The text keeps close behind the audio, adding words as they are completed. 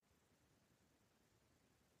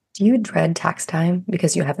Do you dread tax time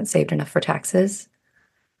because you haven't saved enough for taxes?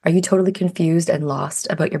 Are you totally confused and lost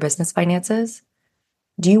about your business finances?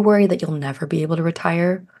 Do you worry that you'll never be able to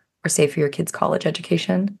retire or save for your kids' college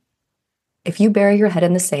education? If you bury your head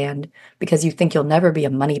in the sand because you think you'll never be a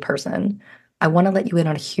money person, I want to let you in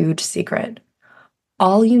on a huge secret.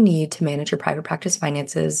 All you need to manage your private practice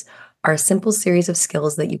finances are a simple series of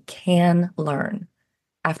skills that you can learn.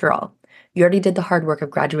 After all, you already did the hard work of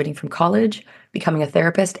graduating from college, becoming a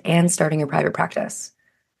therapist, and starting your private practice.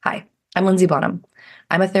 Hi, I'm Lindsay Bonham.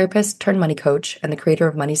 I'm a therapist turned money coach and the creator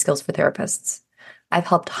of Money Skills for Therapists. I've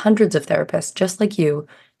helped hundreds of therapists just like you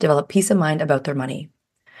develop peace of mind about their money.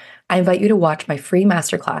 I invite you to watch my free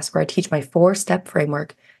masterclass where I teach my 4-step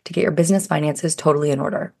framework to get your business finances totally in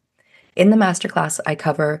order. In the masterclass, I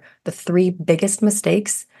cover the 3 biggest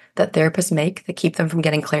mistakes that therapists make that keep them from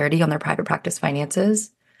getting clarity on their private practice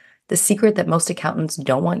finances, the secret that most accountants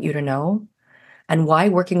don't want you to know, and why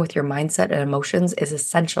working with your mindset and emotions is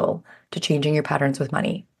essential to changing your patterns with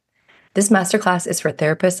money. This masterclass is for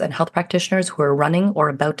therapists and health practitioners who are running or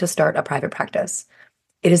about to start a private practice.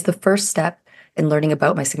 It is the first step in learning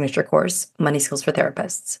about my signature course, Money Skills for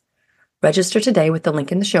Therapists. Register today with the link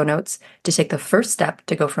in the show notes to take the first step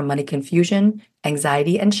to go from money confusion,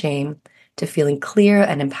 anxiety, and shame to feeling clear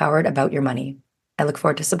and empowered about your money. I look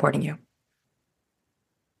forward to supporting you.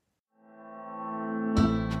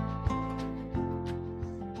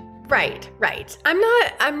 Right.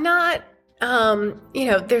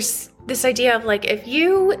 There's this idea of like, if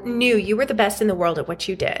you knew you were the best in the world at what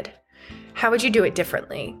you did, how would you do it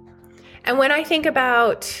differently? And when I think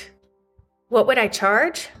about what would I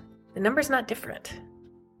charge, the number's not different.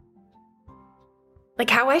 Like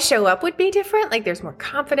how I show up would be different. Like there's more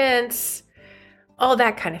confidence, all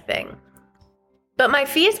that kind of thing. But my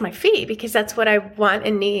fee is my fee because that's what I want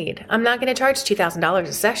and need. I'm not going to charge $2,000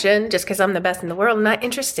 a session just because I'm the best in the world. I'm not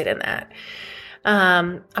interested in that.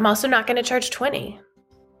 I'm also not going to charge 20.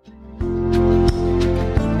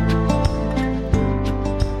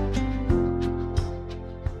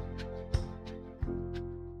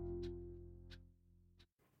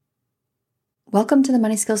 Welcome to the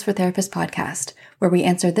Money Skills for Therapists podcast, where we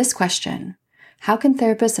answer this question. How can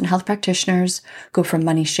therapists and health practitioners go from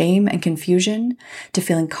money shame and confusion to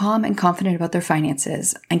feeling calm and confident about their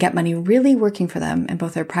finances and get money really working for them in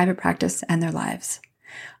both their private practice and their lives?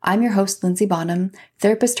 I'm your host, Lindsay Bonham,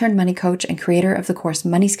 therapist turned money coach and creator of the course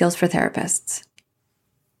Money Skills for Therapists.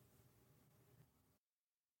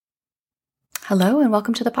 Hello and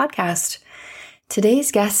welcome to the podcast.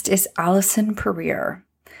 Today's guest is Allison Puryear.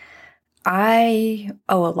 I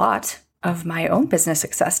owe a lot of my own business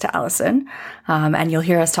success to Allison, and you'll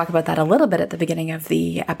hear us talk about that a little bit at the beginning of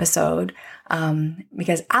the episode,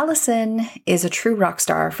 because Allison is a true rock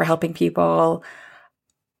star for helping people,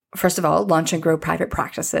 first of all, launch and grow private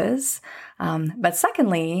practices. But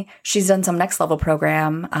secondly, she's done some next level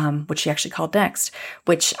program, which she actually called Next,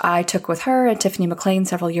 which I took with her and Tiffany McLean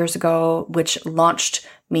several years ago, which launched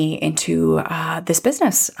me into this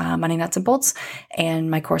business, Money Nuts and Bolts. And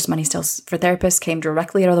my course, Money Skills for Therapists, came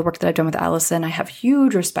directly out of the work that I've done with Allison. I have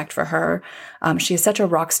huge respect for her. She is such a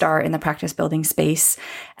rock star in the practice building space.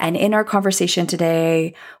 And in our conversation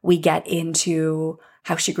today, we get into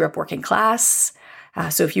how she grew up working class.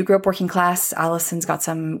 So if you grew up working class, Allison's got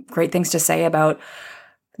some great things to say about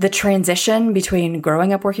the transition between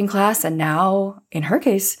growing up working class and now, in her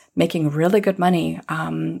case, making really good money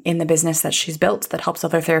in the business that she's built that helps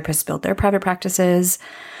other therapists build their private practices.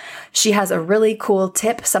 She has a really cool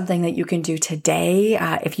tip, something that you can do today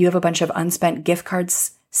if you have a bunch of unspent gift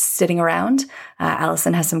cards sitting around.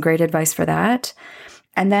 Allison has some great advice for that.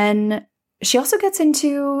 And then she also gets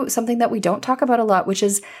into something that we don't talk about a lot, which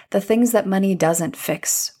is the things that money doesn't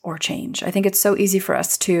fix or change. I think it's so easy for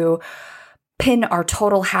us to pin our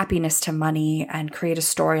total happiness to money and create a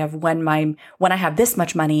story of when I have this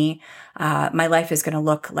much money, my life is going to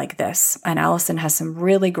look like this. And Allison has some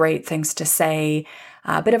really great things to say,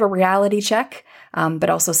 a bit of a reality check, but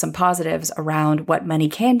also some positives around what money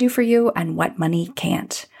can do for you and what money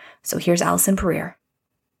can't. So here's Allison Puryear.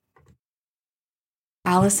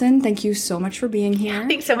 Allison, thank you so much for being here.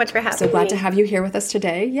 Thanks so much for having me. So glad to have you here with us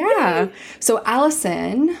today. Yeah. Yay. So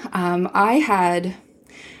Allison, I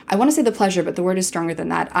want to say the pleasure, but the word is stronger than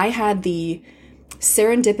that. I had the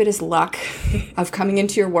serendipitous luck of coming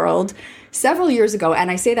into your world several years ago. And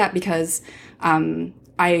I say that because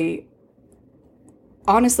I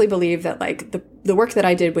honestly believe that like the work that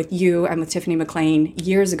I did with you and with Tiffany McLean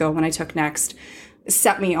years ago when I took Next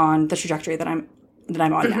set me on the trajectory that I'm that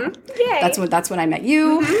I'm on now. Yay. That's when I met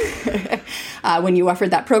you, when you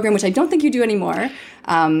offered that program, which I don't think you do anymore,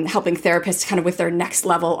 helping therapists kind of with their next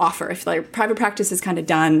level offer. If their private practice is kind of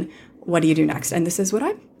done, what do you do next? And this is what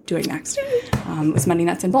I'm doing next, with Money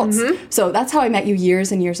Nuts and Bolts. So that's how I met you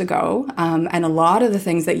years and years ago. And a lot of the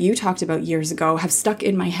things that you talked about years ago have stuck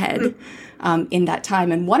in my head in that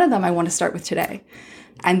time. And one of them I want to start with today.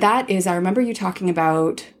 And that is, I remember you talking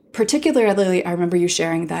about, particularly, I remember you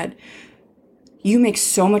sharing that you make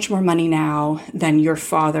so much more money now than your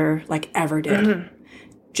father ever did.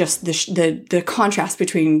 Just the contrast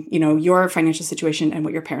between, your financial situation and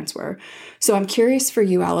what your parents were. So I'm curious for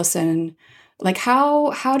you, Allison,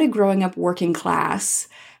 how did growing up working class,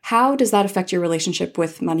 how does that affect your relationship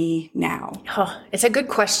with money now? Oh, it's a good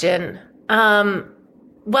question.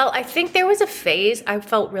 Well, I think there was a phase I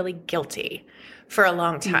felt really guilty for a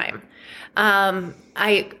long time.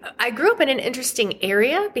 I grew up in an interesting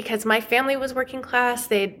area because my family was working class.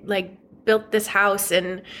 They built this house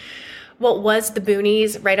in what was the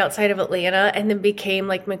boonies right outside of Atlanta and then became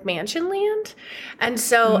McMansion land. And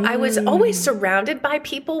so I was always surrounded by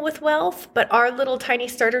people with wealth, but our little tiny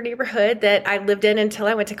starter neighborhood that I lived in until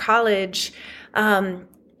I went to college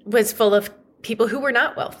was full of people who were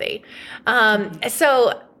not wealthy.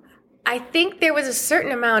 So I think there was a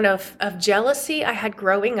certain amount of jealousy I had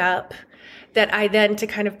growing up that I then, to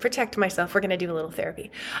kind of protect myself, we're going to do a little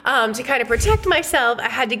therapy, to kind of protect myself, I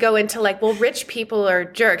had to go into rich people are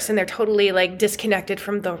jerks and they're totally disconnected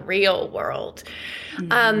from the real world.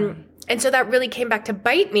 And so that really came back to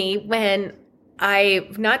bite me when I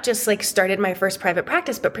not just started my first private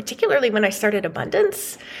practice, but particularly when I started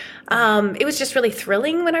Abundance. It was just really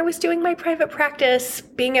thrilling when I was doing my private practice,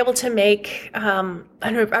 being able to make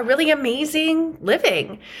a really amazing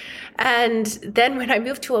living. And then when I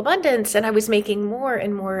moved to Abundance and I was making more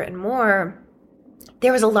and more and more,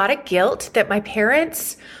 there was a lot of guilt that my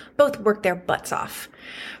parents both worked their butts off.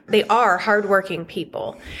 They are hardworking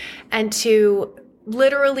people. And to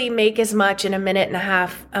literally make as much in a minute and a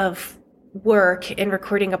half of work in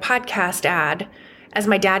recording a podcast ad as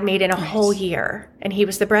my dad made in a whole year, and he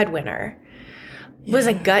was the breadwinner, was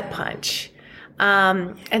a gut punch.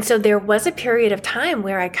 And so there was a period of time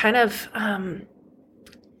where I kind of,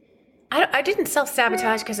 I didn't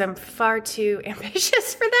self-sabotage because I'm far too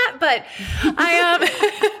ambitious for that, but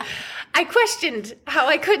I questioned how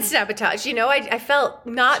I could sabotage. I felt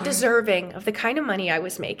not deserving of the kind of money I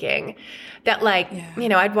was making. That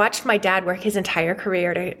I'd watched my dad work his entire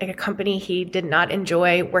career at a company he did not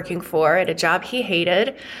enjoy working for, at a job he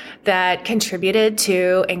hated, that contributed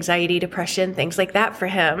to anxiety, depression, things like that for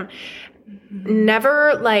him.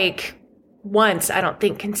 Never once, I don't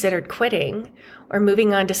think, considered quitting or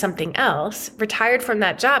moving on to something else, retired from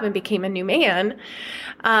that job and became a new man.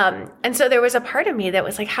 And so there was a part of me that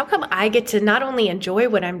was how come I get to not only enjoy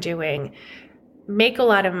what I'm doing, make a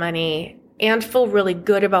lot of money, and feel really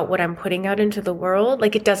good about what I'm putting out into the world?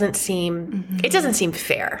 It doesn't seem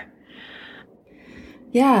fair.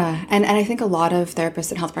 Yeah. And I think a lot of therapists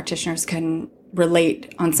and health practitioners can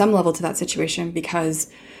relate on some level to that situation because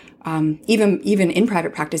even in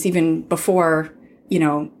private practice, even before,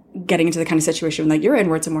 getting into the kind of situation that you're in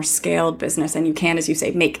where it's a more scaled business and you can, as you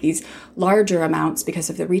say, make these larger amounts because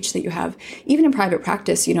of the reach that you have. Even in private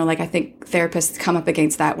practice, I think therapists come up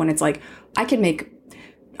against that when it's I can make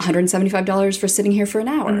 $175 for sitting here for an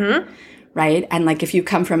hour, right? And if you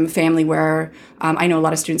come from a family where I know a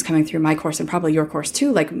lot of students coming through my course and probably your course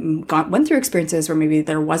too, went through experiences where maybe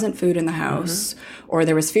there wasn't food in the house or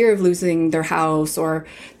there was fear of losing their house or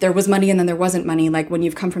there was money and then there wasn't money. When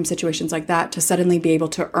you've come from situations like that, to suddenly be able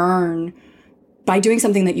to earn by doing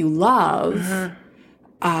something that you love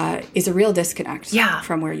is a real disconnect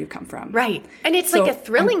from where you come from. Right. And it's a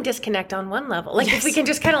thrilling disconnect on one level. If we can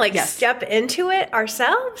just kind of step into it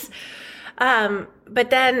ourselves. But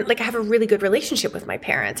then I have a really good relationship with my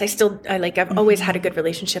parents. I've always had a good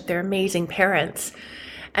relationship. They're amazing parents.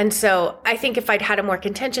 And so I think if I'd had a more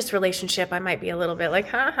contentious relationship, I might be a little bit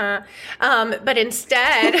but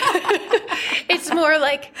instead it's more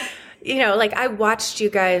I watched you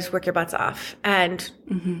guys work your butts off and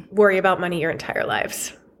worry about money your entire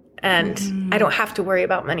lives. And I don't have to worry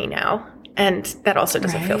about money now. And that also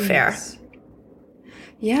doesn't feel fair.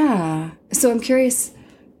 Yeah. So I'm curious,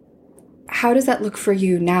 how does that look for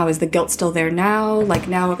you now? Is the guilt still there now?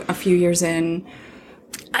 Now a few years in,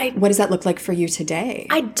 what does that look like for you today?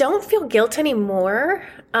 I don't feel guilt anymore.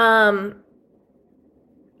 And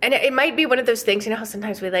it might be one of those things, how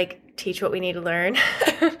sometimes we teach what we need to learn.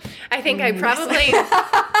 I think I probably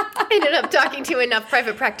ended up talking to enough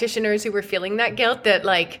private practitioners who were feeling that guilt that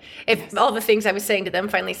if all the things I was saying to them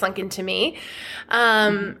finally sunk into me.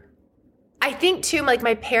 I think too, like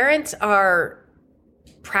my parents are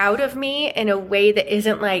proud of me in a way that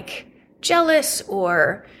isn't like jealous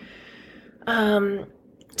or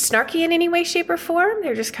snarky in any way, shape, or form.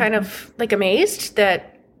 They're just kind of like amazed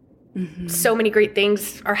that so many great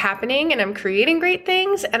things are happening and I'm creating great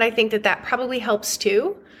things. And I think that that probably helps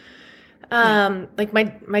too. Like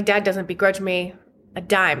my dad doesn't begrudge me a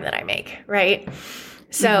dime that I make, right?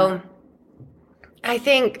 So I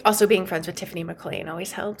think also being friends with Tiffany McLean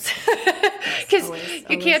always helps. Because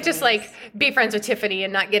you can't just like be friends with Tiffany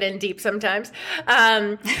and not get in deep sometimes.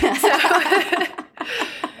 And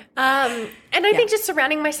I think just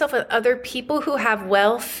surrounding myself with other people who have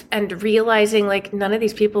wealth and realizing like none of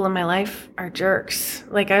these people in my life are jerks.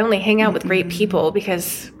 Like I only hang out with great people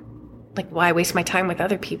because like why waste my time with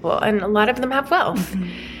other people? And a lot of them have wealth.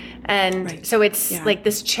 And so it's like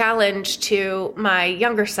this challenge to my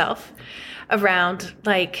younger self around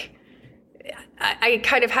like I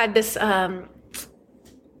kind of had this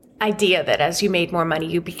idea that as you made more money,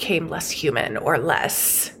 you became less human or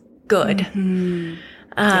less good. And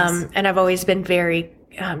I've always been very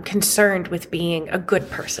concerned with being a good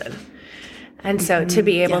person. And so to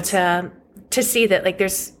be able to see that like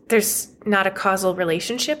there's not a causal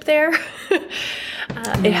relationship there,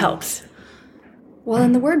 it helps. Well,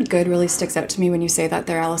 and the word good really sticks out to me when you say that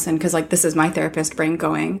there, Allison, because like this is my therapist brain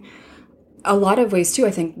going. A lot of ways too,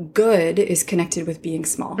 I think good is connected with being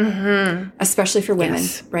small, especially for women,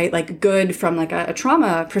 right? Like good from like a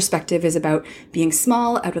trauma perspective is about being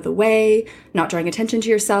small, out of the way, not drawing attention to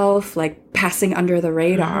yourself, like passing under the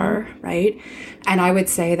radar, right? And I would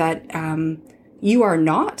say that you are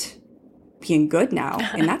not being good now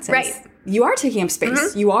in that sense. Right. You are taking up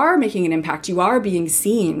space. You are making an impact. You are being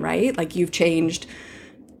seen, right? Like you've changed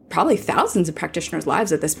probably thousands of practitioners'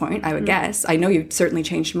 lives at this point, I would guess. I know you've certainly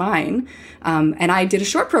changed mine. And I did a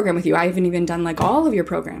short program with you. I haven't even done like all of your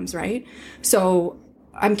programs, right? So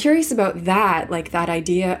I'm curious about that, like that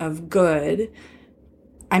idea of good.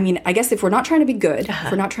 I mean, I guess if we're not trying to be good,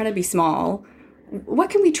 if we're not trying to be small, what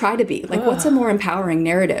can we try to be? Like what's a more empowering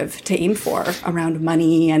narrative to aim for around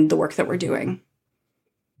money and the work that we're doing?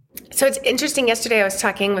 So it's interesting. Yesterday I was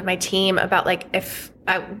talking with my team about like if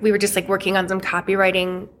we were just like working on some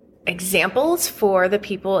copywriting examples for the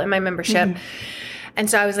people in my membership. And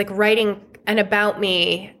so I was like writing an about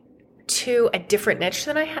me to a different niche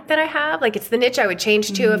that I have. Like it's the niche I would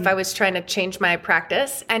change to if I was trying to change my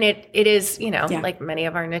practice. And it is, you know, like many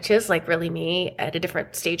of our niches, like really me at a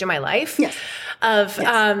different stage of my life of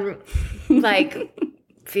like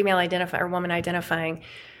female identify or woman identifying.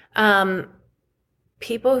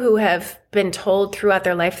 People who have been told throughout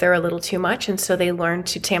their life they're a little too much, and so they learn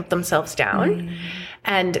to tamp themselves down.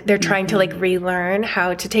 And they're trying to like relearn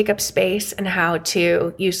how to take up space and how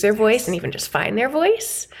to use their voice and even just find their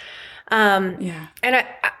voice. And I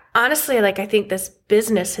honestly, like, I think this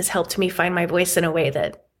business has helped me find my voice in a way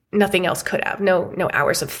that nothing else could have. No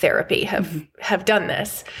hours of therapy have done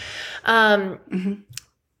this. So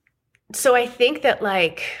I think that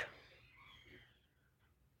like,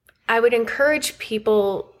 I would encourage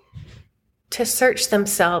people to search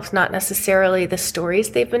themselves, not necessarily the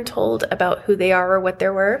stories they've been told about who they are or what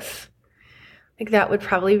they're worth. Like that would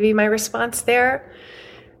probably be my response there,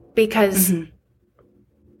 because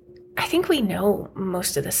I think we know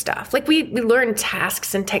most of the stuff. Like we learn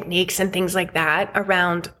tasks and techniques and things like that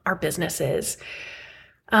around our businesses.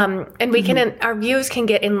 And we can, our views can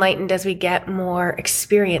get enlightened as we get more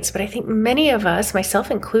experience. But I think many of us, myself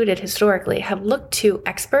included, historically, have looked to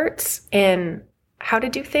experts in how to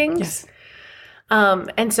do things.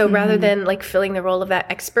 And so rather than like filling the role of that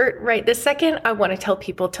expert right this second, I want to tell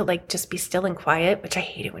people to like just be still and quiet, which I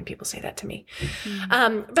hate it when people say that to me.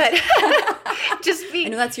 But just be. I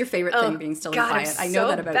know that's your favorite thing, being still and quiet. I know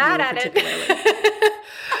that about bad you particularly.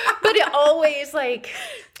 But it always like,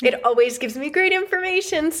 it always gives me great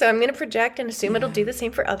information. So I'm going to project and assume it'll do the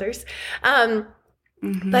same for others.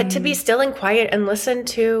 But to be still and quiet and listen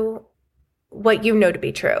to what you know to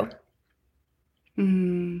be true.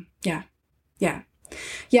 Yeah.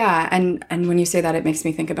 And when you say that, it makes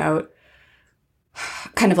me think about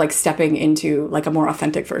kind of like stepping into like a more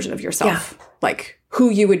authentic version of yourself. Like who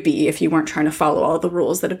you would be if you weren't trying to follow all the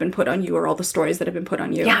rules that have been put on you or all the stories that have been put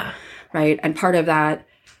on you. Right. And part of that,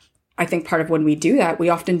 I think part of when we do that, we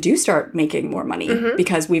often do start making more money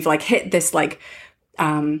because we've like hit this like,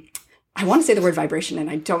 I want to say the word vibration, and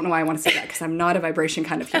I don't know why I want to say that because I'm not a vibration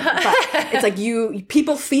kind of human. But it's like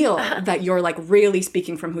people feel that you're like really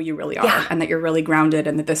speaking from who you really are and that you're really grounded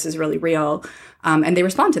and that this is really real. And they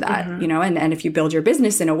respond to that, you know, and if you build your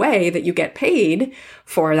business in a way that you get paid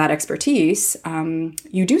for that expertise,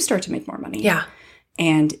 you do start to make more money.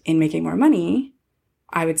 And in making more money,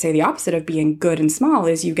 I would say the opposite of being good and small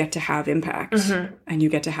is you get to have impact and you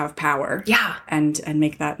get to have power. Yeah. And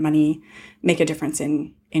make that money make a difference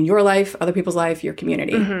in your life, other people's life, your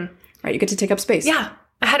community. Right? You get to take up space. Yeah.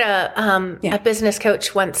 I had a business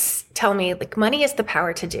coach once tell me, like, money is the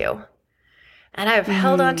power to do. And I've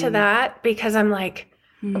held on to that because I'm like,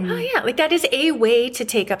 oh yeah, like that is a way to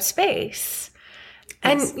take up space.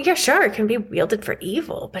 And yeah, sure, it can be wielded for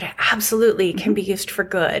evil, but it absolutely can be used for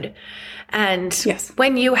good. And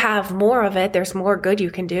when you have more of it, there's more good you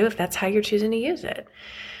can do if that's how you're choosing to use it.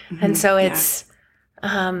 And so it's,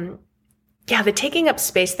 the taking up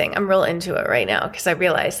space thing, I'm real into it right now because I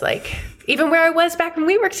realize, like, even where I was back when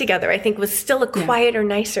we worked together, I think was still a quieter,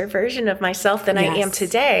 nicer version of myself than I am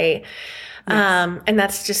today. And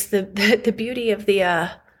that's just the beauty of the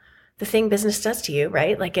thing business does to you,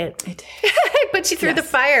 right? Like it puts you through the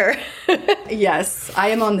fire. Yes. I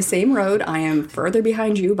am on the same road. I am further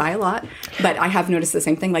behind you by a lot, but I have noticed the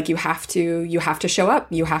same thing. Like you have to show up.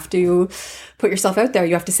 You have to put yourself out there.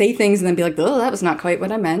 You have to say things and then be like, oh, that was not quite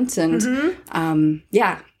what I meant. And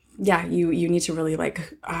you need to really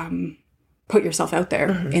like put yourself out there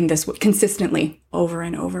in this consistently over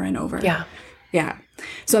and over and over. Yeah. Yeah.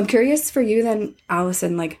 So I'm curious for you then,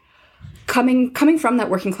 Allison, like coming from that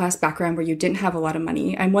working class background where you didn't have a lot of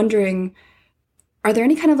money, I'm wondering, are there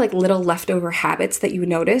any kind of like little leftover habits that you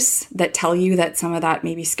notice that tell you that some of that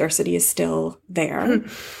maybe scarcity is still there?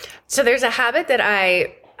 So there's a habit that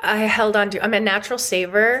I held on to. I'm a natural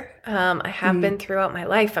saver. I have been throughout my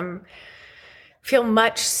life. Feel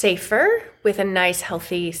much safer with a nice,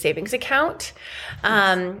 healthy savings account.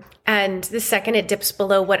 And the second it dips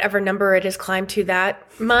below whatever number it has climbed to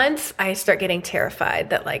that month, I start getting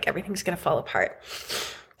terrified that like everything's going to fall apart.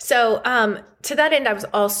 So to that end, I was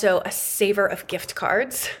also a saver of gift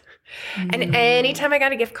cards. And anytime I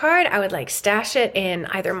got a gift card, I would like stash it in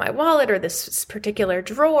either my wallet or this particular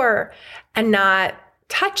drawer and not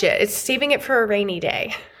touch it. It's saving it for a rainy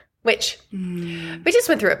day. Which we just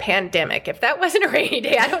went through a pandemic. If that wasn't a rainy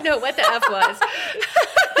day, I don't know what the F was.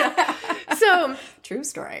 So true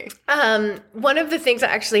story. One of the things I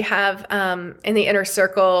actually have in the inner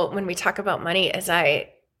circle when we talk about money is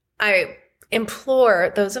I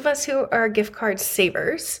implore those of us who are gift card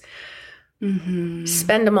savers,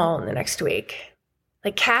 spend them all in the next week.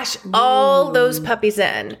 Like cash all those puppies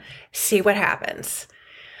in, see what happens.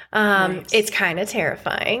 It's kind of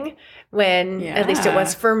terrifying when, at least it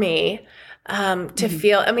was for me, to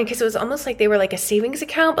feel, I mean, because it was almost like they were like a savings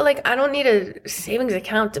account, but like, I don't need a savings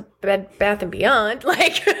account to Bed Bath & Beyond.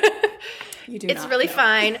 Like, it's really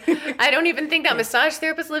fine. I don't even think that massage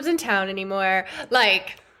therapist lives in town anymore.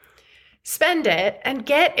 Like, spend it and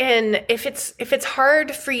get in. If it's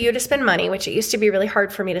hard for you to spend money, which it used to be really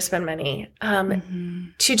hard for me to spend money,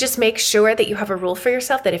 to just make sure that you have a rule for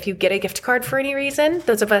yourself that if you get a gift card for any reason,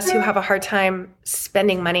 those of us who have a hard time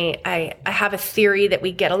spending money, I have a theory that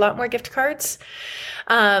we get a lot more gift cards.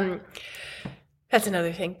 That's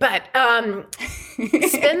another thing, but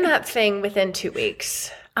spend that thing within 2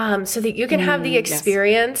 weeks so that you can have the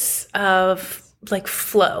experience of like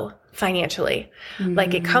flow financially.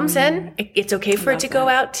 Like it comes in, it's okay for it to go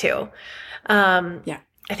out too. I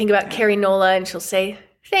think about Carrie Nola and she'll say,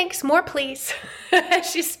 thanks, more please.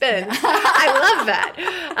 She spins. I love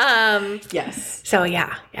that. Yes. So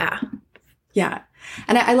yeah.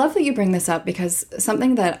 And I love that you bring this up because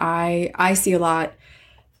something that I see a lot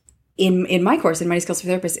in my course, in Money Skills for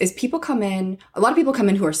Therapists, is a lot of people come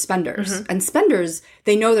in who are spenders. And spenders,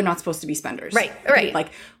 they know they're not supposed to be spenders. Right. Like,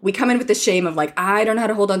 we come in with the shame of like, I don't know how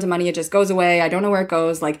to hold on to money. It just goes away. I don't know where it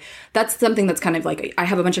goes. Like, that's something that's kind of like, I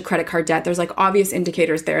have a bunch of credit card debt. There's like obvious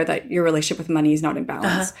indicators there that your relationship with money is not in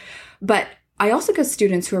balance. But I also get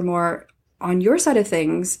students who are more on your side of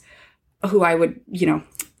things, who I would,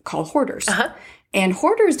 call hoarders. And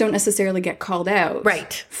hoarders don't necessarily get called out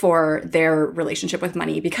for their relationship with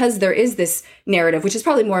money because there is this narrative, which is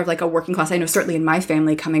probably more of like a working class. I know certainly in my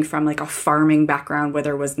family, coming from like a farming background where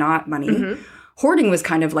there was not money, hoarding was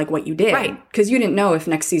kind of like what you did. Because you didn't know if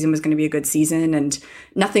next season was going to be a good season and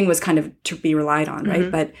nothing was kind of to be relied on,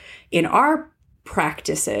 right? But in our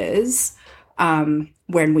practices,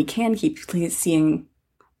 when we can keep seeing,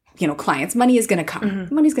 clients, money is going to come.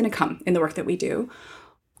 Money's going to come in the work that we do.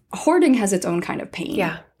 Hoarding has its own kind of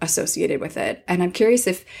pain associated with it. And I'm curious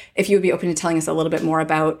if you would be open to telling us a little bit more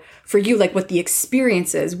about, for you, like what the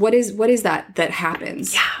experience is. What is that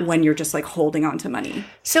happens when you're just like holding on to money?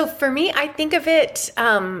 So for me, I think of it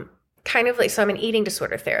kind of like, so I'm an eating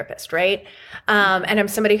disorder therapist, right? And I'm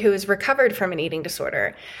somebody who is recovered from an eating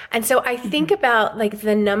disorder. And so I think about like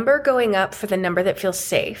the number going up for the number that feels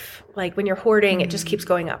safe. Like when you're hoarding, it just keeps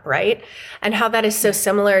going up, right? And how that is so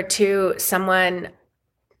similar to someone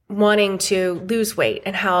wanting to lose weight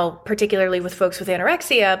and how, particularly with folks with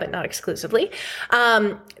anorexia, but not exclusively,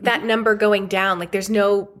 that number going down, like there's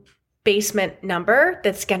no basement number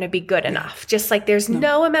that's going to be good enough. Just like there's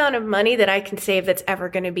no amount of money that I can save that's ever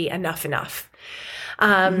going to be enough.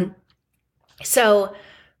 So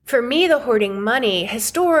for me, the hoarding money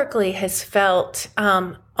historically has felt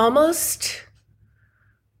I'm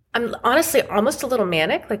honestly almost a little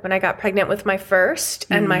manic. Like when I got pregnant with my first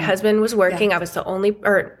and my husband was working, I was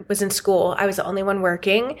was in school. I was the only one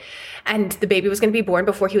working, and the baby was going to be born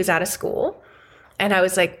before he was out of school. And I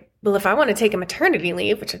was like, well, if I want to take a maternity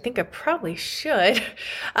leave, which I think I probably should,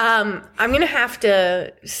 I'm going to have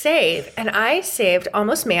to save. And I saved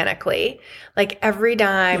almost manically, like every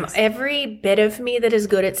dime, every bit of me that is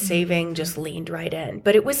good at saving just leaned right in.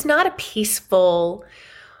 But it was not a peaceful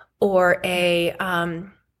or a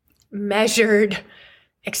measured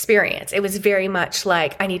experience. It was very much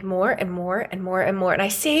like, I need more and more and more and more. And I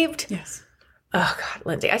saved. Yes. Oh God,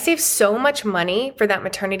 Lindsay, I saved so much money for that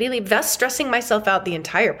maternity leave, thus stressing myself out the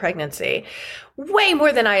entire pregnancy, way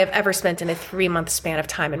more than I have ever spent in a 3-month span of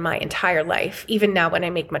time in my entire life, even now when I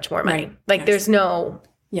make much more money. Like there's no,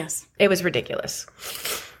 it was ridiculous.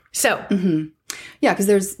 So. Yeah,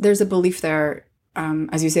 because there's a belief there,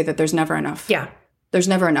 as you say, that there's never enough. Yeah. There's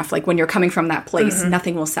never enough. Like when you're coming from that place,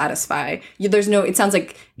 nothing will satisfy. It sounds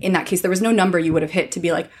like in that case, there was no number you would have hit to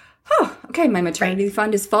be like, oh, okay, my maternity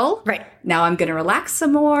fund is full. Right. Now I'm going to relax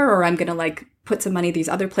some more, or I'm going to like put some money these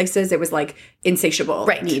other places. It was like insatiable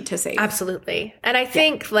need to save. Absolutely. And I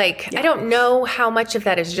think I don't know how much of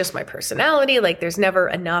that is just my personality. Like there's never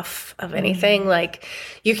enough of anything. Like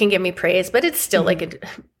you can give me praise, but it's still like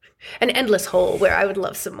an endless hole where I would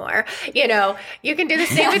love some more. You know, you can do the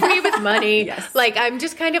same with me with money. Like I'm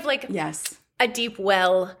just kind of like a deep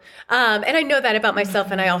well. And I know that about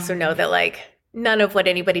myself. And I also know that like none of what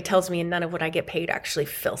anybody tells me and none of what I get paid actually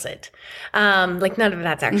fills it. Like none of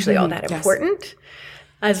that's actually all that important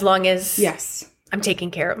as long as I'm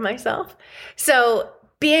taking care of myself. So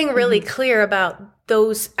being really clear about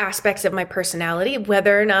those aspects of my personality,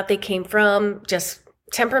 whether or not they came from just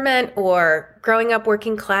temperament or growing up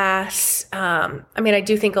working class. I mean, I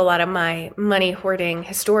do think a lot of my money hoarding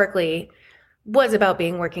historically was about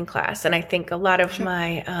being working class. And I think a lot of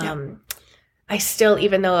my, I still,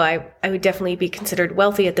 even though I would definitely be considered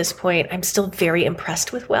wealthy at this point, I'm still very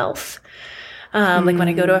impressed with wealth. Like when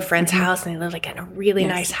I go to a friend's house and they live like in a really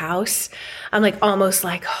nice house, I'm like almost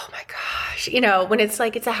like, oh my gosh, you know, when it's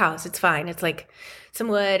like, it's a house, it's fine. It's like some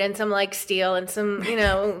wood and some like steel and some, you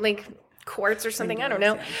know, like quartz or something. I don't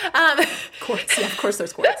know. Quartz. Yeah, of course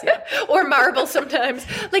there's quartz. Yeah. Or marble sometimes.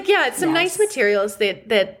 Like, yeah, it's some nice materials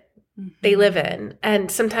that they live in. And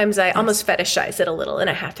sometimes I almost fetishize it a little and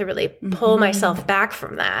I have to really pull myself back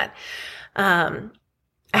from that.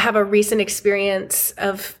 I have a recent experience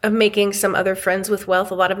of making some other friends with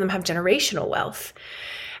wealth. A lot of them have generational wealth.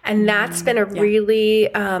 And that's been a really,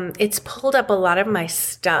 it's pulled up a lot of my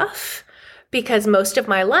stuff because most of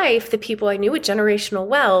my life, the people I knew with generational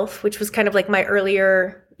wealth, which was kind of like my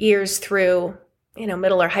earlier years through, you know,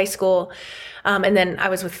 middle or high school. And then I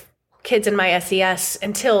was with kids in my SES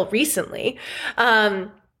until recently. There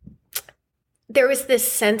was this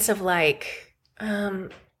sense of like,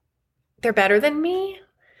 they're better than me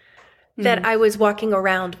that I was walking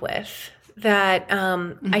around with that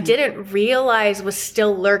I didn't realize was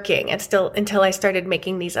still lurking until I started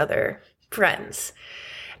making these other friends.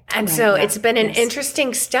 And so it's been an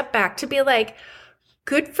interesting step back to be like,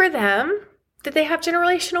 good for them that they have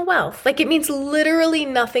generational wealth. Like it means literally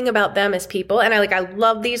nothing about them as people. And I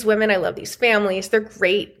love these women. I love these families. They're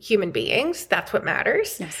great human beings. That's what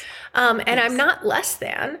matters. And I'm not less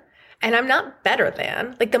than, and I'm not better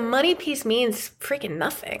than. Like the money piece means freaking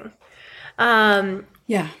nothing.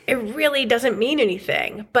 It really doesn't mean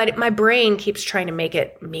anything, but my brain keeps trying to make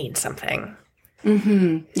it mean something.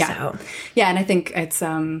 Yeah. And I think it's,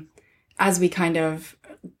 as we kind of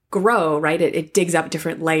grow, right, it digs up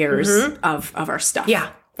different layers of our stuff. Yeah.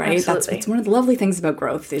 Right. Absolutely. That's one of the lovely things about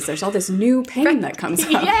growth is there's all this new pain that comes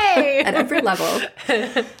up at every level.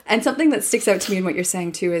 And something that sticks out to me in what you're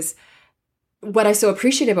saying too is what I so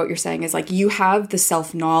appreciate about what you're saying is like you have the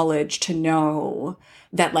self-knowledge to know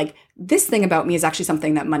that like this thing about me is actually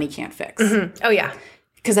something that money can't fix. Oh yeah.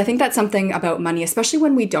 Because I think that's something about money, especially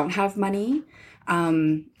when we don't have money.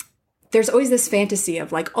 There's always this fantasy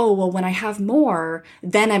of like, oh, well, when I have more,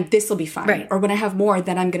 then this will be fine. Right. Or when I have more,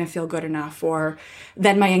 then I'm going to feel good enough. Or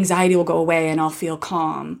then my anxiety will go away and I'll feel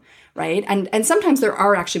calm. Right. And sometimes there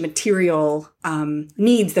are actually material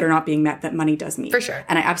needs that are not being met that money does meet. For sure.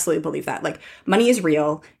 And I absolutely believe that. Like money is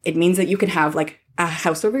real. It means that you can have like a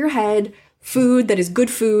house over your head, food that is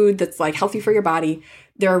good food, that's like healthy for your body.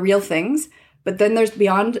 there are real things, but then there's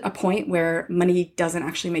beyond a point where money doesn't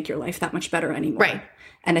actually make your life that much better anymore. Right.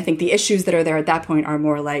 And I think the issues that are there at that point are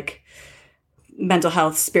more like mental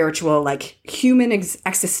health, spiritual, like human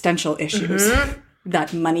existential issues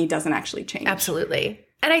that money doesn't actually change. Absolutely.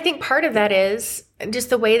 And I think part of that is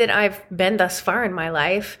just the way that I've been thus far in my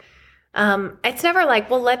life. It's never like,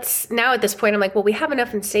 well, now at this point, I'm like, well, we have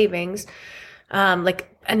enough in savings. Like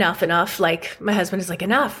enough. Like my husband is like,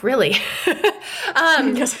 enough, really?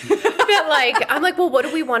 That like, I'm like, well, what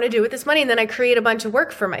do we want to do with this money? And then I create a bunch of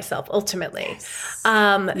work for myself ultimately.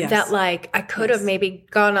 That like, I could have maybe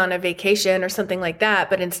gone on a vacation or something like that.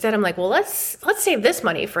 But instead I'm like, well, let's save this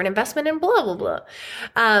money for an investment in blah, blah,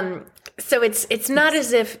 blah. So it's not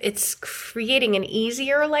as if it's creating an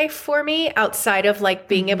easier life for me outside of like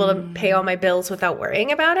being able to pay all my bills without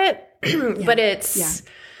worrying about it. But it's,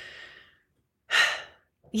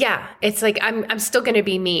 it's like I'm still going to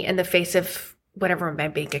be me in the face of whatever my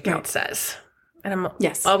bank account says. And I'm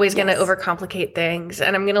always going to overcomplicate things.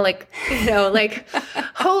 And I'm going to like, like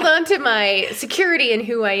hold on to my security in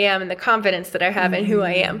who I am and the confidence that I have in who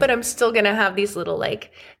I am. But I'm still going to have these little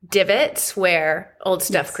like divots where old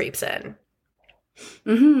stuff creeps in.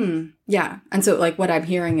 Yeah. And so like what I'm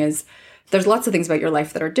hearing is there's lots of things about your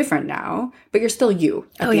life that are different now, but you're still you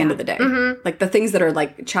at the end of the day. Like the things that are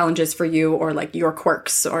like challenges for you or like your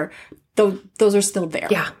quirks or those are still there.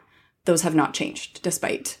 Yeah. Those have not changed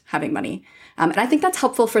despite having money. And I think that's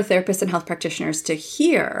helpful for therapists and health practitioners to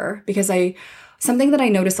hear because something that I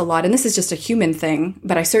notice a lot, and this is just a human thing,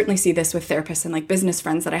 but I certainly see this with therapists and like business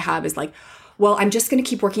friends that I have is like, well, I'm just going to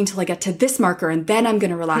keep working till I get to this marker and then I'm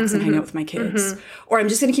going to relax and hang out with my kids. Or I'm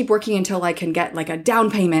just going to keep working until I can get like a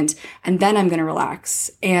down payment and then I'm going to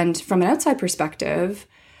relax. And from an outside perspective,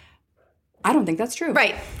 I don't think that's true.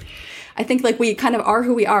 Right. I think like we kind of are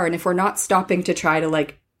who we are. And if we're not stopping to try to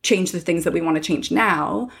like change the things that we want to change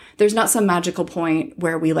now, there's not some magical point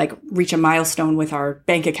where we like reach a milestone with our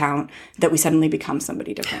bank account that we suddenly become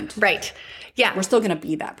somebody different. Right. Yeah. We're still going to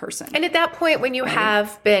be that person. And at that point, when you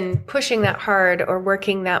have been pushing that hard or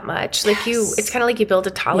working that much, like it's kind of like you build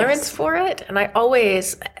a tolerance for it. And I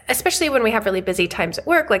always, especially when we have really busy times at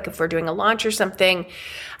work, like if we're doing a launch or something,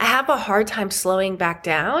 I have a hard time slowing back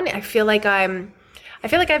down. I feel like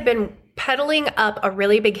I've been pedaling up a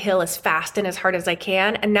really big hill as fast and as hard as I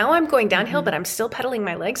can. And now I'm going downhill, but I'm still pedaling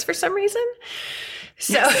my legs for some reason.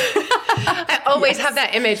 So I always have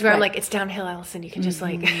that image where I'm like, it's downhill, Allison. You can just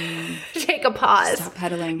like take a pause. Stop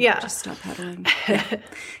pedaling. Yeah. Just stop pedaling.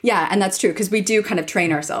 Yeah. And that's true. Because we do kind of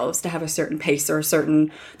train ourselves to have a certain pace or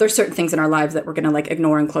there's certain things in our lives that we're going to like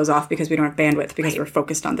ignore and close off because we don't have bandwidth because we're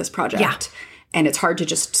focused on this project. Yeah. And it's hard to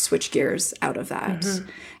just switch gears out of that.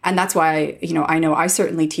 And that's why, I know I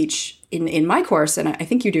certainly teach in my course, and I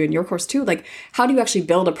think you do in your course too, like how do you actually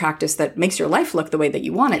build a practice that makes your life look the way that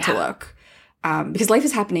you want it to look? Because life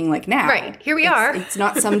is happening like now. Right. Here we are. It's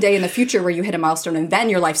not someday in the future where you hit a milestone and then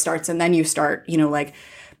your life starts and then you start, like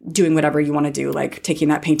doing whatever you want to do, like taking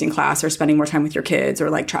that painting class or spending more time with your kids or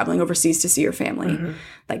like traveling overseas to see your family.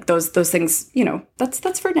 Like those things,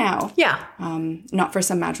 that's for now. Yeah. Not for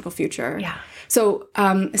some magical future. Yeah. So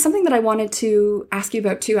something that I wanted to ask you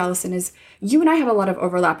about too, Allison, is you and I have a lot of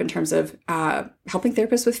overlap in terms of helping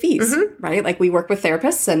therapists with fees, right? Like we work with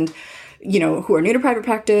therapists and who are new to private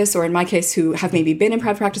practice, or in my case, who have maybe been in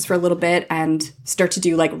private practice for a little bit and start to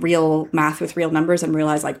do like real math with real numbers and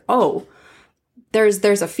realize like, oh,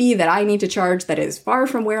 there's a fee that I need to charge that is far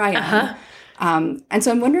from where I am. And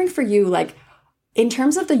so I'm wondering for you, like in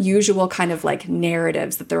terms of the usual kind of like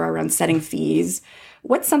narratives that there are around setting fees,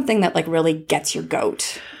 what's something that like really gets your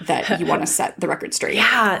goat that you want to set the record straight?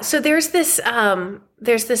 Yeah. So there's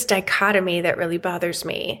this dichotomy that really bothers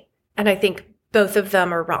me. And I think both of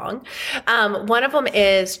them are wrong. One of them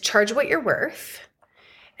is charge what you're worth.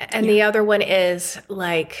 And the other one is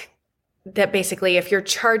like that basically if you're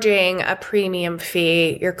charging a premium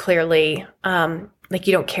fee, you're clearly like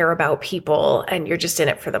you don't care about people and you're just in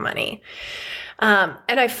it for the money. And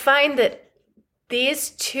I find that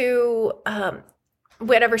these two,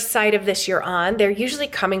 whatever side of this you're on, they're usually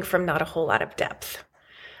coming from not a whole lot of depth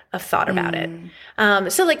of thought about it.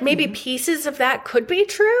 So like maybe pieces of that could be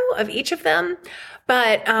true of each of them,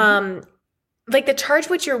 but like the charge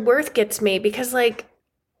what you're worth gets me because like,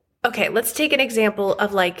 okay, let's take an example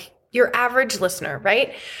of like your average listener,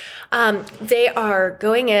 right? They are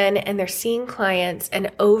going in and they're seeing clients,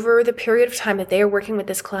 and over the period of time that they are working with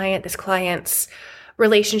this client's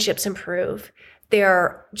relationships improve,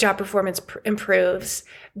 their job performance improves,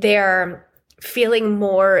 they're feeling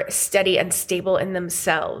more steady and stable in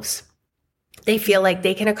themselves. They feel like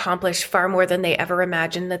they can accomplish far more than they ever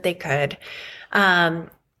imagined that they could.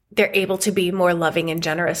 they're able to be more loving and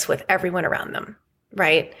generous with everyone around them,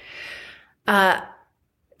 right?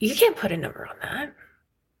 You can't put a number on that.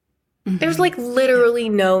 Mm-hmm. There's like literally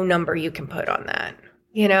no number you can put on that,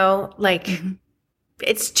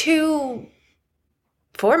 it's too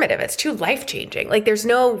formative. It's too life-changing. Like there's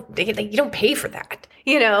no, you don't pay for that,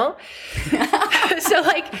 So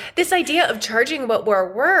like this idea of charging what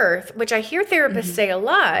we're worth, which I hear therapists say a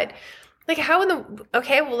lot, like how in the,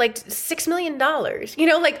 okay, well, like $6 million,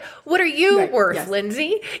 like what are you worth,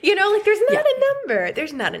 Lindsay? Like there's not a number.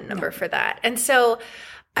 There's not a number for that. And so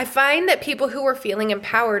I find that people who are feeling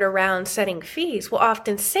empowered around setting fees will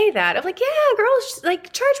often say that of like, yeah, girls,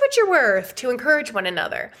 like charge what you're worth to encourage one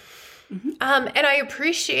another. Mm-hmm. And I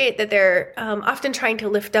appreciate that they're often trying to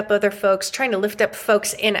lift up other folks, trying to lift up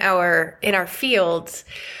folks in our fields.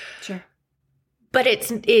 Sure. But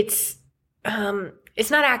it's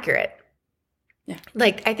not accurate. Yeah.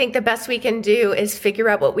 Like I think the best we can do is figure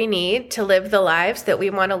out what we need to live the lives that we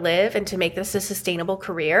want to live and to make this a sustainable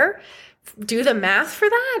career. Do the math for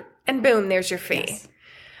that, and boom, there's your fee. Yes.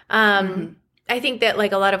 I think that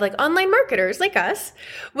like a lot of like online marketers like us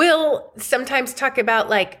will sometimes talk about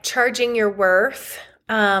like charging your worth,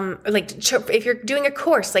 if you're doing a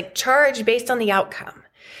course, like charge based on the outcome.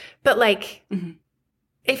 But like,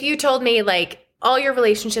 if you told me like all your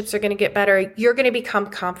relationships are going to get better, you're going to become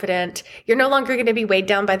confident, you're no longer going to be weighed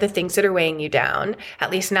down by the things that are weighing you down,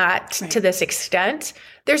 at least not to this extent,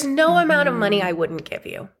 there's no amount of money I wouldn't give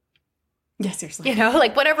you. Yeah, seriously.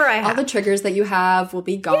 Like whatever I have. All the triggers that you have will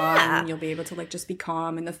be gone. Yeah. You'll be able to like just be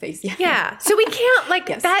calm in the face. Yeah. Yeah. So we can't like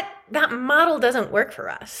that model doesn't work for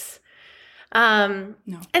us. No.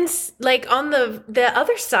 And like on the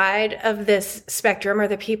other side of this spectrum are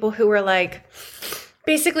the people who are like,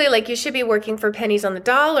 basically like you should be working for pennies on the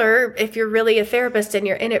dollar if you're really a therapist and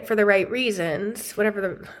you're in it for the right reasons, whatever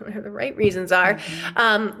the right reasons are.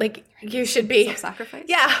 Like you should be self-sacrifice.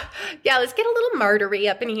 Yeah. Let's get a little martyry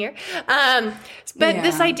up in here. But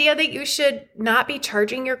this idea that you should not be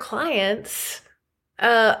charging your clients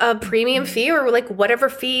a premium fee or like whatever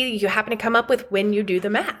fee you happen to come up with when you do the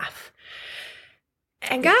math.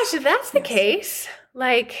 And gosh, if that's the case,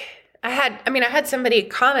 like I had somebody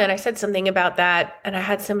comment, I said something about that, and I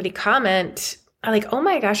had somebody comment, like, oh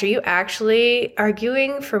my gosh, are you actually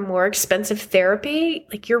arguing for more expensive therapy?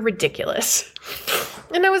 Like, you're ridiculous.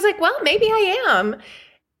 And I was like, well, maybe I am.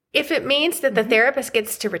 If it means that the therapist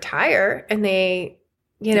gets to retire and they,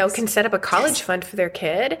 can set up a college fund for their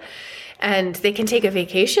kid and they can take a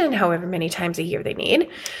vacation however many times a year they need.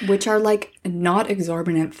 Which are like not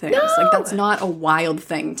exorbitant things. No. Like that's not a wild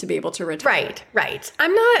thing to be able to retire. Right.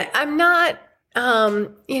 I'm not,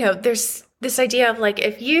 there's this idea of like,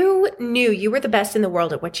 if you knew you were the best in the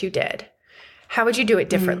world at what you did, how would you do it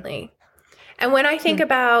differently? And when I think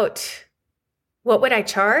about what would I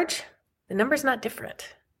charge, the number's not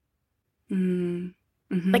different.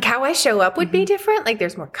 Like how I show up would be different. Like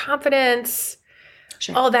there's more confidence.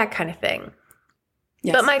 Sure. All that kind of thing.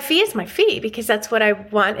 Yes. But my fee is my fee because that's what I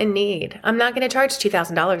want and need. I'm not going to charge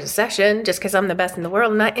 $2,000 a session just because I'm the best in the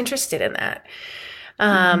world. I'm not interested in that.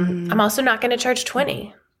 I'm also not going to charge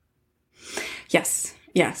 $20. Yes.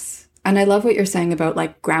 And I love what you're saying about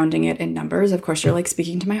like grounding it in numbers. Of course, you're like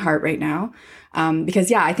speaking to my heart right now.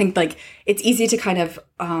 Because I think like it's easy to kind of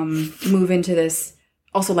move into this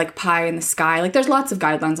also like pie in the sky. Like there's lots of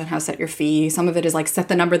guidelines on how to set your fee. Some of it is like set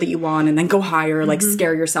the number that you want and then go higher, like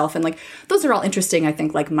scare yourself. And like those are all interesting, I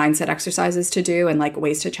think, like mindset exercises to do and like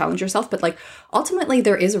ways to challenge yourself. But like ultimately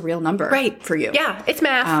there is a real number for you. Yeah, it's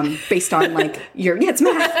math. Based on like it's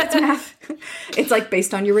math. It's like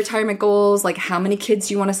based on your retirement goals, like how many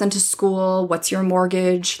kids you want to send to school, what's your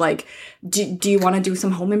mortgage, like do you want to do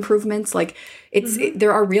some home improvements? Like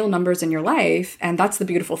there are real numbers in your life. And that's the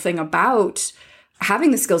beautiful thing about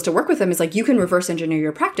having the skills to work with them is like you can reverse engineer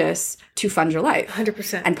your practice to fund your life.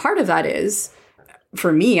 100%. And part of that is,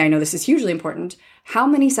 for me, I know this is hugely important, how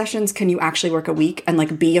many sessions can you actually work a week and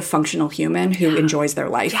like be a functional human who enjoys their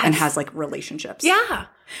life and has like relationships? Yeah.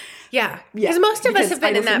 Because most of us have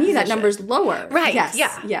been in that position. That number's lower. Right.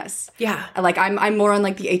 Yes. Yeah. Like I'm more on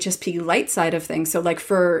like the HSP light side of things. So like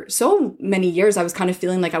for so many years, I was kind of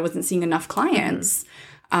feeling like I wasn't seeing enough clients.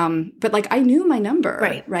 But like I knew my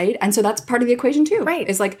number, right? And so that's part of the equation too,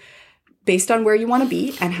 is like based on where you want to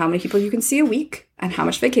be and how many people you can see a week and how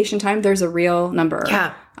much vacation time, there's a real number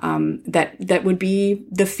that would be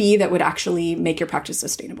the fee that would actually make your practice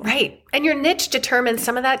sustainable. Right. And your niche determines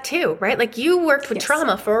some of that too, right? Like you worked with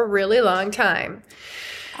trauma for a really long time.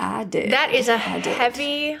 I did. That is a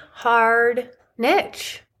heavy, hard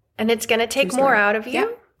niche. And it's going to take more out of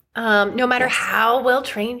you. No matter how well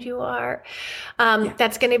trained you are,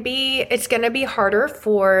 it's going to be harder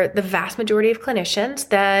for the vast majority of clinicians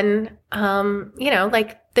than,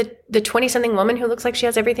 like the 20-something woman who looks like she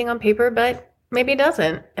has everything on paper, but maybe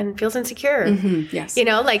doesn't and feels insecure. Mm-hmm. Yes.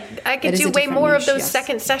 Like I could do way more of those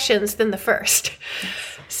second sessions than the first. Yes.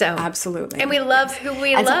 So absolutely. And we love who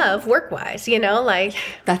we love work-wise, like.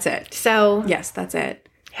 That's it. So. Yes, that's it.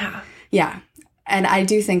 Yeah. Yeah. And I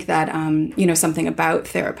do think that, something about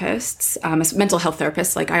therapists, mental health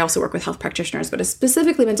therapists, like I also work with health practitioners, but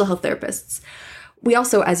specifically mental health therapists, we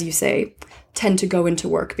also, as you say, tend to go into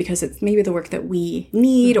work because it's maybe the work that we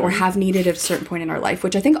need or have needed at a certain point in our life,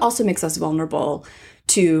 which I think also makes us vulnerable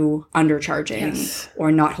to undercharging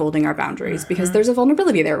or not holding our boundaries because there's a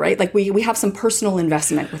vulnerability there, right? Like we have some personal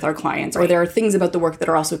investment with our clients or there are things about the work that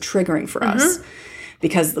are also triggering for us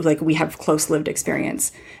because like we have close lived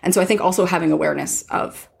experience. And so I think also having awareness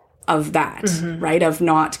of that, right? Of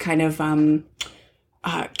not kind of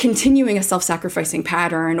continuing a self-sacrificing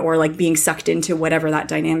pattern or like being sucked into whatever that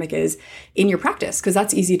dynamic is in your practice, because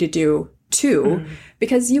that's easy to do too,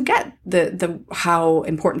 because you get the how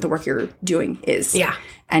important the work you're doing is. Yeah.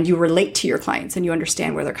 And you relate to your clients and you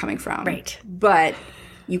understand where they're coming from. Right. But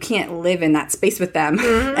you can't live in that space with them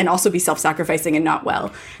and also be self-sacrificing and not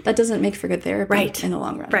well. That doesn't make for good therapy in the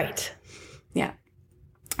long run. Right. Yeah.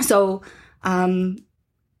 So I'm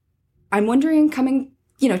wondering, coming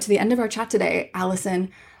to the end of our chat today, Allison,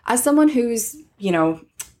 as someone who's,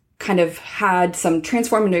 kind of had some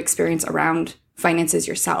transformative experience around finances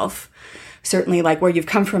yourself, certainly like where you've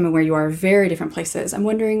come from and where you are, very different places. I'm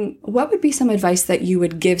wondering, what would be some advice that you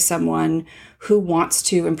would give someone who wants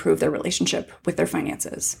to improve their relationship with their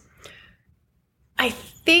finances? I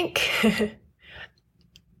think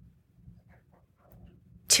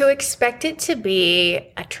to expect it to be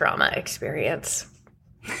a trauma experience.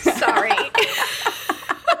 Sorry.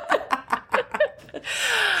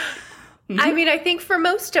 I mean, I think for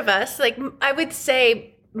most of us, like I would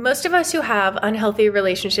say most of us who have unhealthy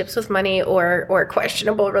relationships with money or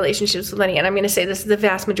questionable relationships with money, and I'm going to say this is the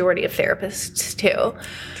vast majority of therapists too.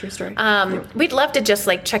 True story. We'd love to just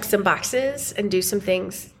like check some boxes and do some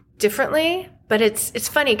things differently. But it's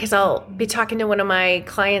funny because I'll be talking to one of my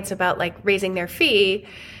clients about like raising their fee.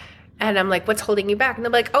 And I'm like, what's holding you back? And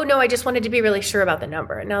they're like, oh no, I just wanted to be really sure about the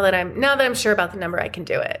number. And now that I'm sure about the number, I can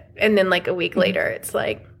do it. And then like a week later, it's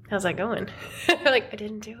like, how's that going? Like, I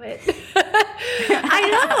didn't do it.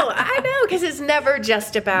 I know, because it's never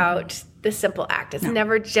just about the simple act. It's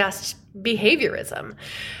never just behaviorism.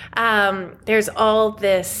 There's all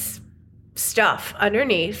this stuff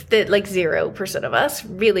underneath that like 0% of us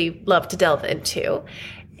really love to delve into.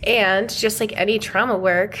 And just like any trauma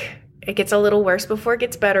work, it gets a little worse before it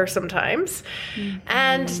gets better sometimes.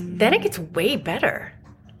 And then it gets way better.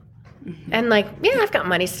 And like, yeah, I've got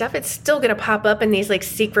money stuff. It's still going to pop up in these like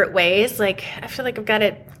secret ways. Like, I feel like I've got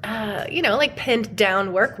it, like pinned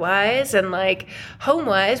down work-wise and like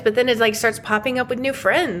home-wise, but then it like starts popping up with new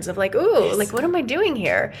friends of like, ooh, like what am I doing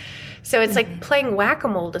here? So it's like playing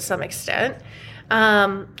whack-a-mole to some extent.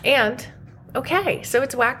 And okay, so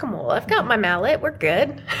it's whack-a-mole. I've got my mallet. We're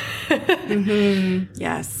good.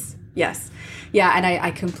 Yes. Yeah. And I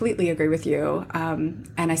completely agree with you. And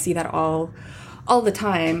I see that all the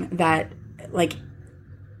time, that like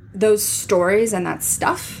those stories and that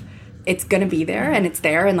stuff, it's going to be there and it's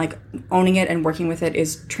there, and like owning it and working with it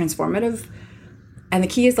is transformative. And the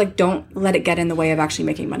key is like, don't let it get in the way of actually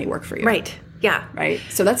making money work for you. Right. Yeah. Right.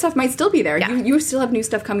 So that stuff might still be there. Yeah. You still have new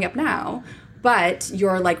stuff coming up now, but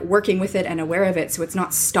you're like working with it and aware of it. So it's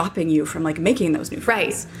not stopping you from like making those new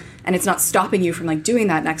friends. Right. And it's not stopping you from like doing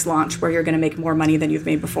that next launch where you're going to make more money than you've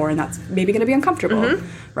made before. And that's maybe going to be uncomfortable,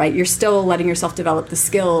 right? You're still letting yourself develop the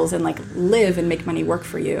skills and like live and make money work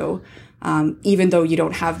for you. Even though you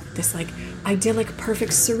don't have this like idyllic,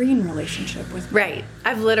 perfect, serene relationship with. Right.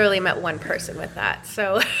 I've literally met one person with that.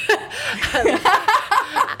 So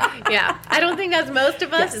yeah, I don't think that's most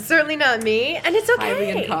of us. Yes. It's certainly not me. And it's okay. Highly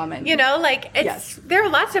in common. Like there are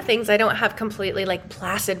lots of things I don't have completely like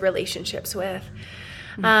placid relationships with.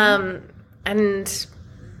 And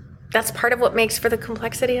that's part of what makes for the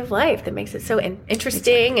complexity of life, that makes it so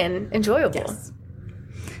interesting and enjoyable. Yes.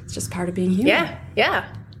 It's just part of being human. Yeah.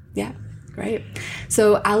 Great.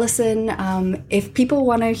 So Allison, if people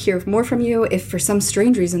want to hear more from you, if for some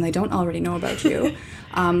strange reason they don't already know about you,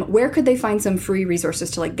 Where could they find some free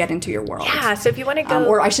resources to like get into your world? Yeah, so if you want to go...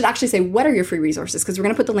 or I should actually say, what are your free resources? Because we're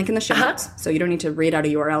going to put the link in the show notes, so you don't need to read out a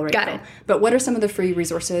URL right now. But what are some of the free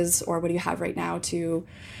resources, or what do you have right now to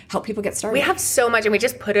help people get started? We have so much, and we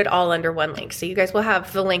just put it all under one link. So you guys will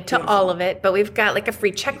have the link to all of it, but we've got like a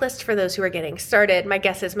free checklist for those who are getting started. My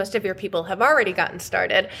guess is most of your people have already gotten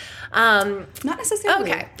started. Not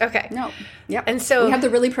necessarily. Okay. No. Yep. And so we have the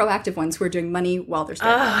really proactive ones who are doing money while they're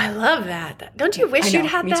starting. Oh, I love that. Don't you wish you'd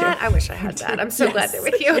had that? Too. I wish I had that. I'm so glad they're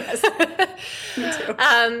with you. Yes. Me too.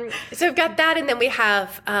 So we've got that, and then we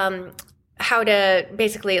have how to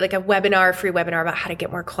basically like a free webinar about how to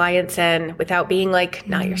get more clients in without being like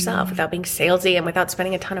not yourself, without being salesy, and without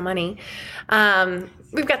spending a ton of money.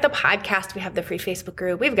 We've got the podcast. We have the free Facebook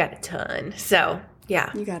group. We've got a ton. So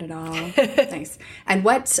yeah. You got it all. Nice. And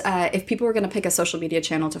what, if people were going to pick a social media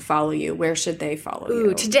channel to follow you, where should they follow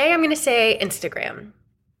you? Today I'm going to say Instagram.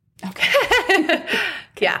 Okay.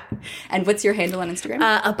 Yeah. And what's your handle on Instagram?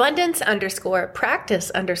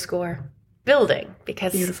 abundance_practice_building,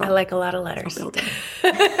 because Beautiful. I like a lot of letters. Building.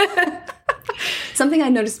 Something I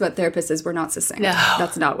noticed about therapists is we're not succinct. No.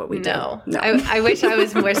 That's not what we do. No. I wish I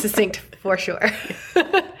was more succinct for sure.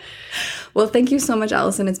 Well, thank you so much,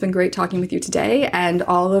 Allison. It's been great talking with you today. And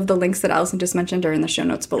all of the links that Allison just mentioned are in the show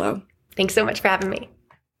notes below. Thanks so much for having me.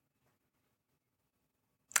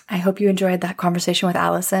 I hope you enjoyed that conversation with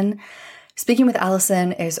Allison. Speaking with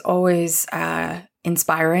Allison is always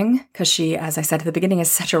inspiring because she, as I said at the beginning, is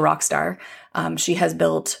such a rock star. She has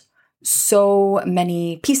built so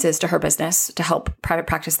many pieces to her business to help private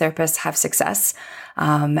practice therapists have success,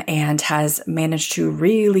 and has managed to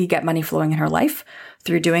really get money flowing in her life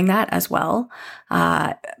through doing that as well.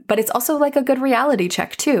 But it's also like a good reality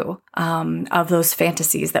check too, of those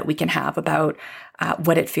fantasies that we can have about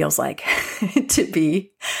what it feels like to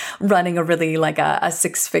be running a really like a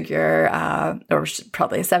six-figure or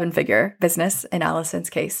probably a seven-figure business in Allison's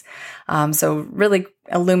case. So really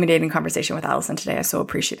illuminating conversation with Allison today. I so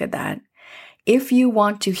appreciated that. If you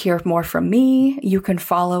want to hear more from me, you can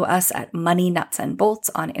follow us at Money Nuts and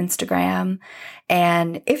Bolts on Instagram.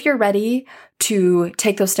 And if you're ready to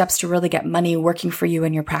take those steps to really get money working for you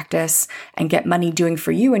in your practice and get money doing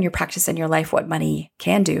for you in your practice and your life what money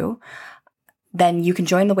can do, then you can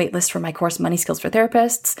join the waitlist for my course, Money Skills for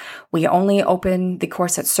Therapists. We only open the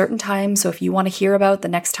course at certain times. So if you want to hear about the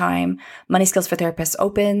next time Money Skills for Therapists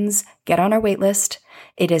opens, get on our waitlist.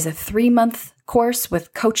 It is a 3-month course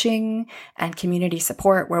with coaching and community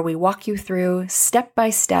support where we walk you through step by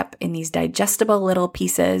step in these digestible little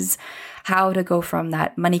pieces how to go from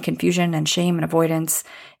that money confusion and shame and avoidance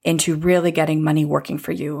into really getting money working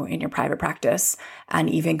for you in your private practice, and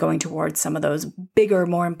even going towards some of those bigger,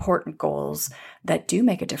 more important goals that do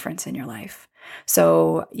make a difference in your life.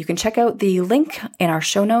 So you can check out the link in our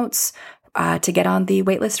show notes to get on the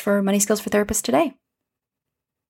waitlist for Money Skills for Therapists today.